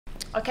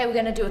Okay, we're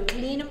gonna do a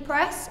clean and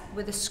press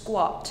with a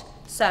squat.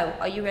 So,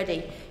 are you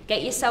ready?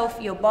 Get yourself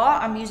your bar.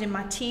 I'm using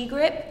my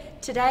T-grip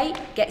today.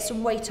 Get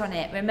some weight on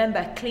it.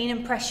 Remember, clean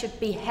and press should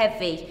be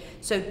heavy.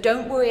 So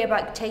don't worry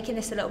about taking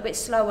this a little bit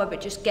slower,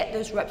 but just get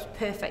those reps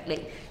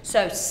perfectly.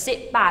 So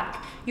sit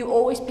back. You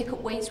always pick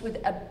up weights with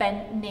a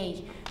bent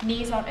knee.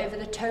 Knees aren't over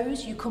the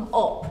toes, you come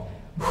up.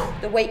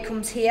 The weight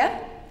comes here.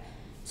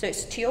 So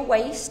it's to your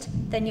waist,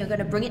 then you're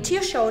gonna bring it to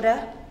your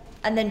shoulder,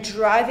 and then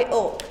drive it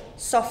up.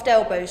 Soft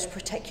elbows,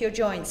 protect your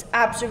joints.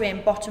 Abs are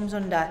in, bottoms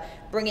under.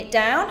 Bring it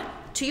down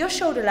to your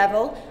shoulder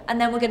level,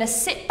 and then we're gonna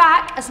sit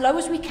back as low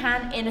as we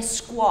can in a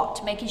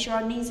squat, making sure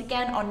our knees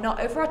again are not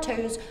over our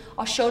toes,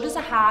 our shoulders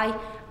are high,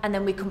 and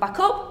then we come back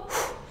up,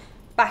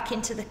 back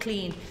into the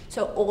clean.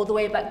 So all the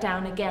way back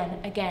down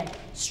again,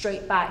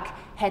 straight back,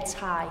 heads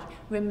high.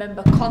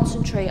 Remember,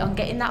 concentrate on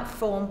getting that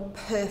form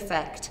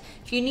perfect.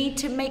 If you need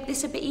to make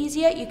this a bit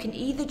easier, you can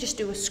either just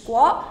do a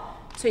squat,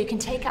 so you can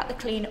take out the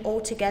clean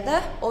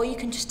altogether, or you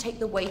can just take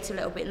the weight a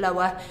little bit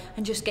lower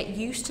and just get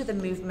used to the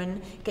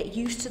movement, get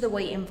used to the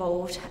weight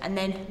involved, and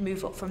then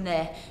move up from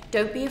there.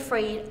 Don't be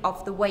afraid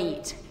of the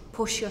weight.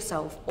 Push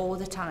yourself all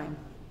the time.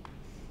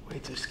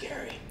 Weights are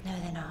scary. No,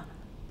 they're not.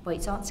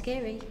 Weights aren't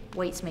scary.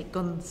 Weights make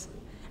guns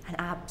and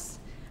abs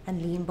and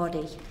lean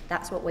body.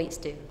 That's what weights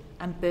do.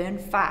 And burn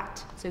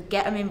fat. So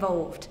get them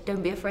involved.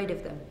 Don't be afraid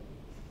of them.